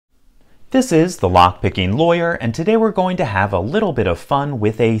This is the Lockpicking Lawyer, and today we're going to have a little bit of fun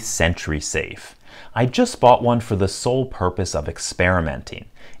with a Sentry safe. I just bought one for the sole purpose of experimenting.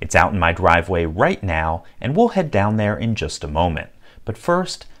 It's out in my driveway right now, and we'll head down there in just a moment. But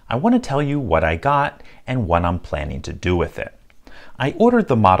first, I want to tell you what I got and what I'm planning to do with it. I ordered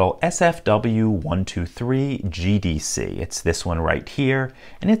the model SFW123GDC. It's this one right here,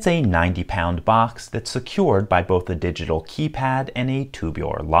 and it's a 90-pound box that's secured by both a digital keypad and a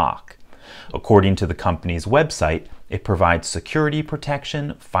tubular lock. According to the company's website, it provides security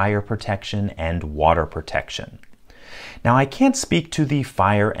protection, fire protection, and water protection. Now, I can't speak to the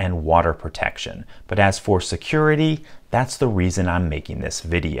fire and water protection, but as for security, that's the reason I'm making this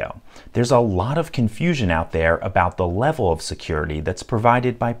video. There's a lot of confusion out there about the level of security that's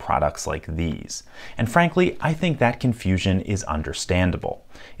provided by products like these. And frankly, I think that confusion is understandable.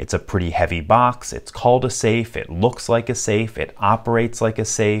 It's a pretty heavy box, it's called a safe, it looks like a safe, it operates like a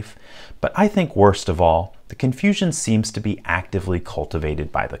safe. But I think worst of all, the confusion seems to be actively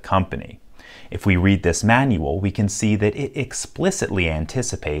cultivated by the company. If we read this manual, we can see that it explicitly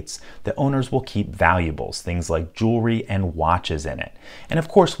anticipates that owners will keep valuables, things like jewelry and watches in it. And of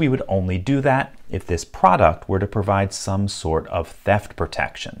course, we would only do that if this product were to provide some sort of theft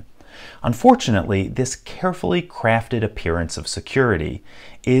protection. Unfortunately, this carefully crafted appearance of security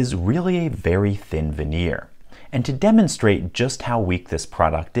is really a very thin veneer. And to demonstrate just how weak this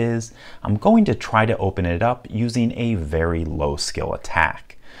product is, I'm going to try to open it up using a very low-skill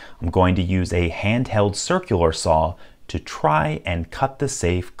attack. I'm going to use a handheld circular saw to try and cut the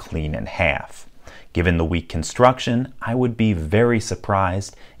safe clean in half. Given the weak construction, I would be very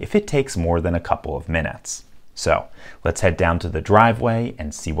surprised if it takes more than a couple of minutes. So, let's head down to the driveway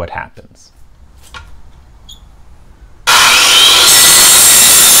and see what happens.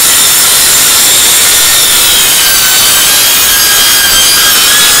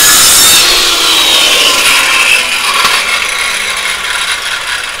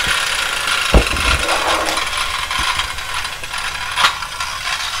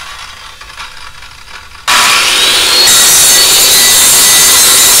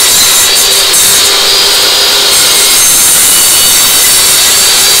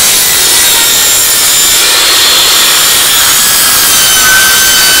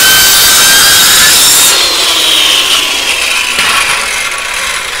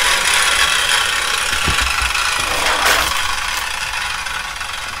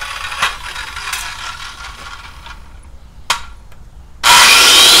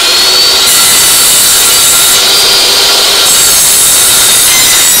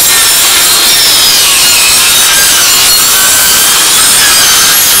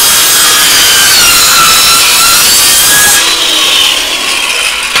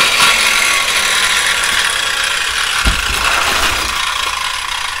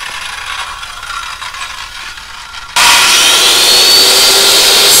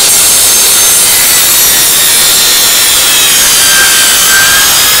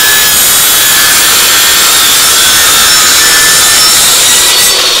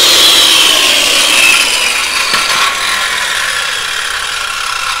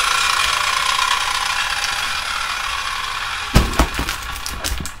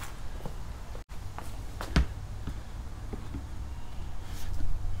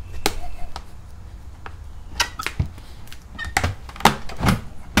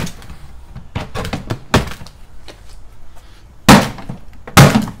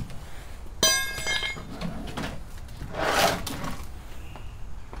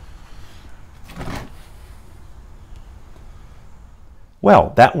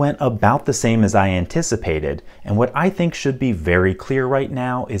 Well, that went about the same as I anticipated, and what I think should be very clear right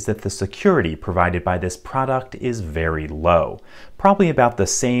now is that the security provided by this product is very low, probably about the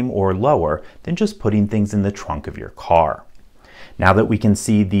same or lower than just putting things in the trunk of your car. Now that we can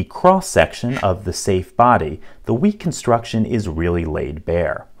see the cross-section of the safe body, the weak construction is really laid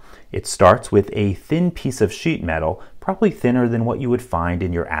bare. It starts with a thin piece of sheet metal, probably thinner than what you would find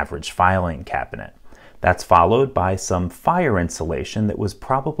in your average filing cabinet. That's followed by some fire insulation that was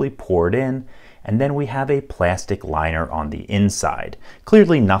probably poured in, and then we have a plastic liner on the inside.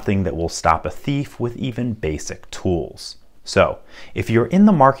 Clearly nothing that will stop a thief with even basic tools. So, if you're in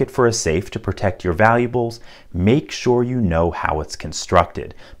the market for a safe to protect your valuables, make sure you know how it's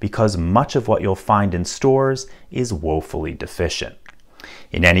constructed, because much of what you'll find in stores is woefully deficient.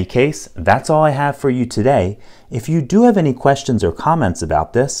 In any case, that's all I have for you today. If you do have any questions or comments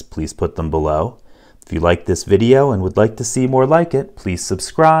about this, please put them below. If you liked this video and would like to see more like it, please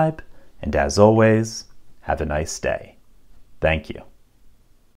subscribe. And as always, have a nice day. Thank you.